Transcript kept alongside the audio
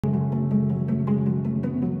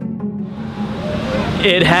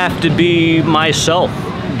It'd have to be myself,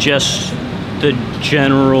 just the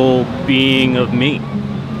general being of me.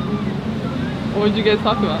 What would you guys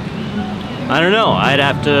talk about? I don't know. I'd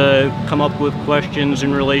have to come up with questions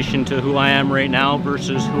in relation to who I am right now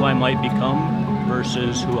versus who I might become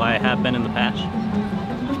versus who I have been in the past.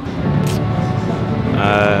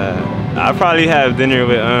 I'll probably have dinner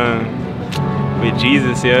with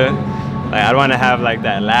Jesus, yeah. Like I'd want to have like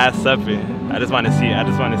that Last Supper. I just want to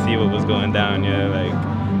see what was going down, yeah. Like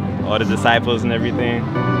all the disciples and everything.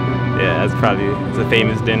 Yeah, it's a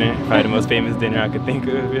famous dinner. Probably the most famous dinner I could think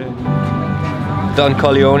of, yeah. Don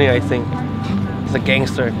Corleone, I think. He's a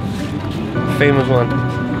gangster. Famous one.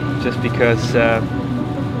 Just because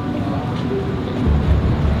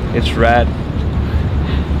it's rad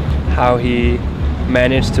how he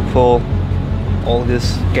managed to pull all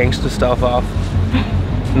this gangster stuff off.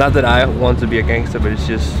 Not that I want to be a gangster, but it's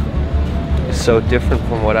so different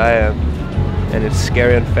from what I am. And it's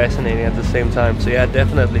scary and fascinating at the same time. So yeah,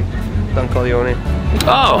 definitely Don Corleone.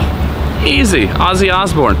 Oh, easy, Ozzy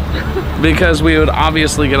Osbourne. Because we would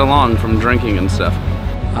obviously get along from drinking and stuff.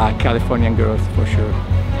 Californian girls, for sure.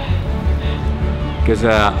 Because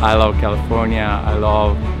I love California, I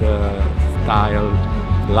love the style,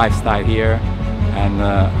 the lifestyle here, and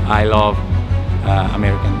I love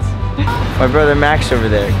Americans. My brother Max over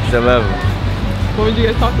there, because I love him. What would you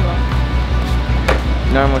guys talk about?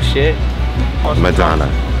 Normal shit. Madonna.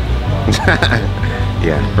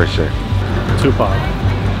 Yeah, for sure. Tupac.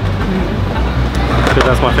 Because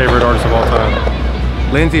that's my favorite artist of all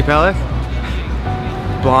time. Lindsay Pellis.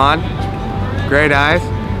 Blonde, great eyes,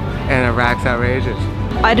 and her rack's outrageous.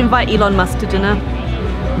 I'd invite Elon Musk to dinner.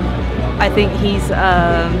 I think he's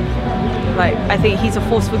I think he's a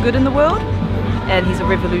force for good in the world, and he's a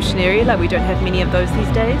revolutionary. Like, we don't have many of those these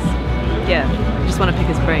days. Yeah, I just want to pick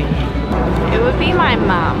his brain. It would be my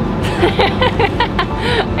mom.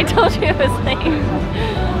 I told you it was lame.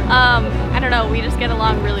 I don't know, we just get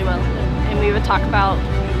along really well, and we would talk about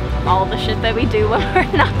all the shit that we do when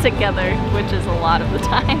we're not together, which is a lot of the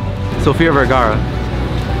time. Sofia Vergara.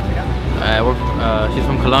 She's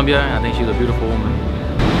from Colombia, and I think she's a beautiful woman.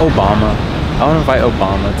 Obama. I want to invite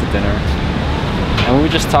Obama to dinner. And we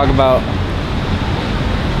would just talk about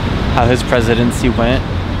how his presidency went.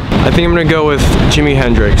 I think I'm gonna go with Jimi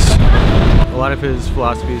Hendrix. A lot of his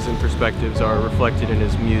philosophies and perspectives are reflected in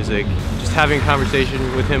his music. Just having a conversation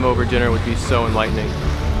with him over dinner would be so enlightening.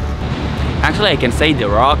 Actually, I can say The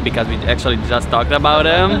Rock because we actually just talked about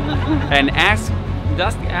him, and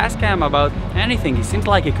just ask him about anything. He seems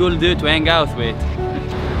like a cool dude to hang out with.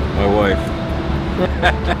 My wife.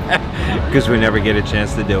 Because we never get a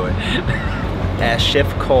chance to do it. A chef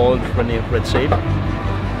called René Redzepi.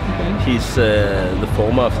 He's the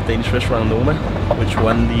former of the Danish restaurant Noma, which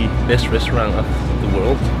won the best restaurant of the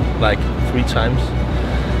world like 3 times.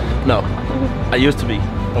 No, I used to be.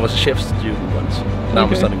 I was a chef student once. Now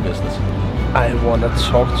I'm starting business. I want to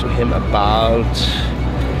talk to him about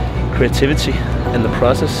creativity and the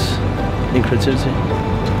process in creativity.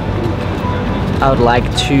 I would like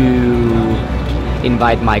to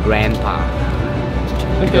invite my grandpa.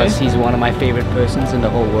 Because he's one of my favorite persons in the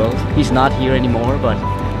whole world. He's not here anymore, but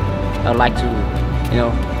I'd like to, you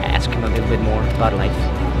know, ask him a little bit more about life.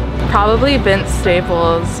 Probably Vince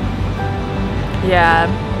Staples. Yeah.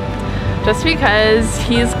 Just because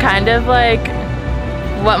he's kind of like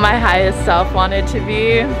what my highest self wanted to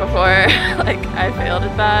be before like I failed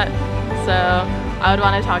at that. So I would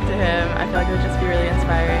want to talk to him. I feel like it would just be really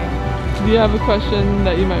inspiring. Do you have a question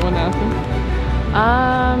that you might want to ask him?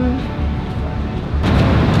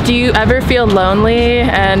 Do you ever feel lonely,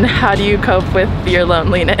 and how do you cope with your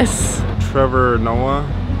loneliness? Trevor Noah.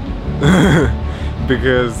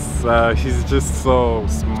 Because he's just so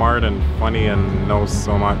smart and funny and knows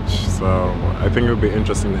so much, so I think it would be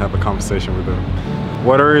interesting to have a conversation with him.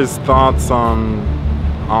 What are his thoughts on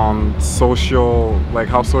social, like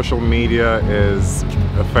how social media is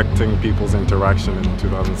affecting people's interaction in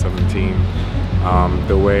 2017?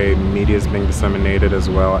 The way media is being disseminated, as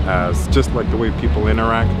well as just like the way people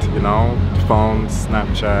interact, you know, phones,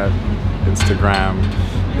 Snapchat, Instagram.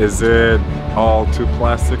 Is it all too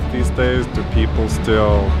plastic these days? Do people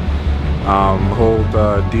still hold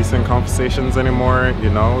decent conversations anymore, you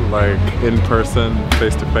know, like in person,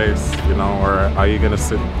 face to face, you know, or are you gonna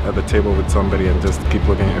sit at the table with somebody and just keep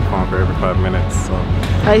looking at your phone for every 5 minutes? So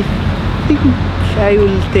I think I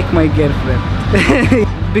will take my girlfriend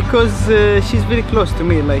because she's very close to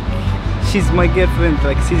me, like she's my girlfriend,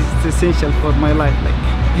 like she's essential for my life, like.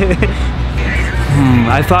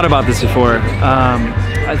 I thought about this before.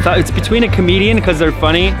 I thought it's between a comedian because they're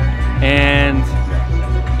funny and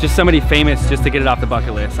just somebody famous just to get it off the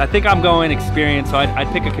bucket list. I think I'm going experience, so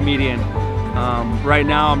I'd pick a comedian. Right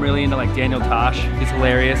now I'm really into like Daniel Tosh. He's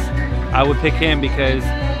hilarious. I would pick him because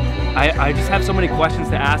I just have so many questions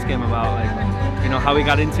to ask him about, like, you know, how he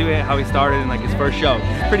got into it, how he started, and like his first show.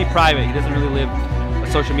 He's pretty private. He doesn't really live a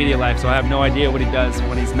social media life, so I have no idea what he does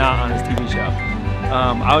when he's not on his TV show.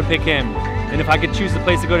 I would pick him. And if I could choose the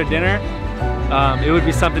place to go to dinner, it would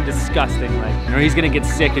be something disgusting. Like, you know, he's gonna get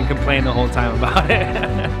sick and complain the whole time about it.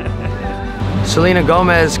 Selena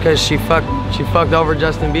Gomez, because she fucked over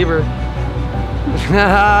Justin Bieber.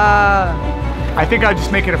 I think I'd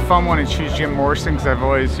just make it a fun one and choose Jim Morrison, because I've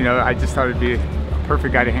always, you know, I just thought it'd be a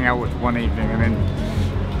perfect guy to hang out with one evening. And then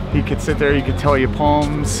he could sit there, he could tell you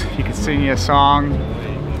poems, he could sing you a song,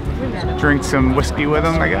 drink some whiskey with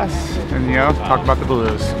him, I guess, and, you know, talk about the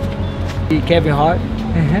blues. Kevin Hart.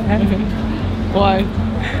 Why?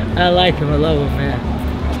 I like him, I love him, man.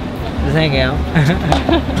 Just hang out.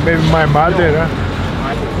 Maybe my mother, huh?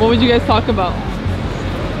 What would you guys talk about?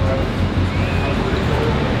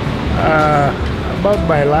 About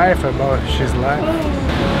my life, about his life.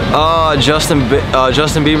 Justin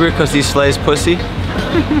Bieber, because he slays pussy.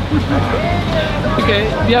 Okay,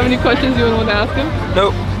 do you have any questions you want to ask him?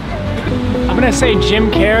 Nope. I'm gonna say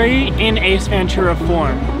Jim Carrey in Ace Ventura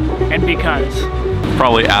form, and because.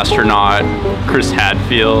 Probably astronaut, Chris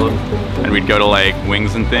Hadfield, and we'd go to like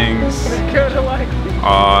Wings and Things.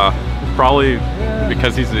 Probably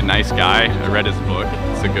because he's a nice guy. I read his book.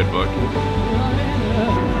 It's a good book.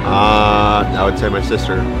 I would say my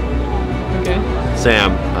sister. Okay.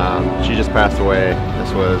 Sam. She just passed away.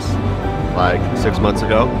 This was like 6 months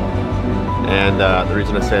ago. And the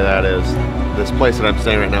reason I say that is this place that I'm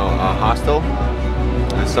staying right now, a hostel,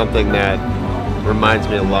 is something that reminds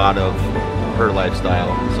me a lot of her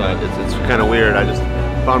lifestyle. So it's kind of weird. I just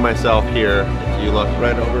found myself here. If you look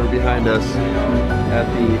right over behind us at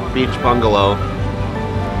the beach bungalow,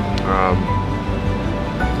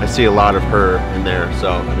 I see a lot of her in there. So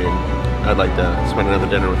I mean, I'd like to spend another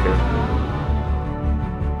dinner with her.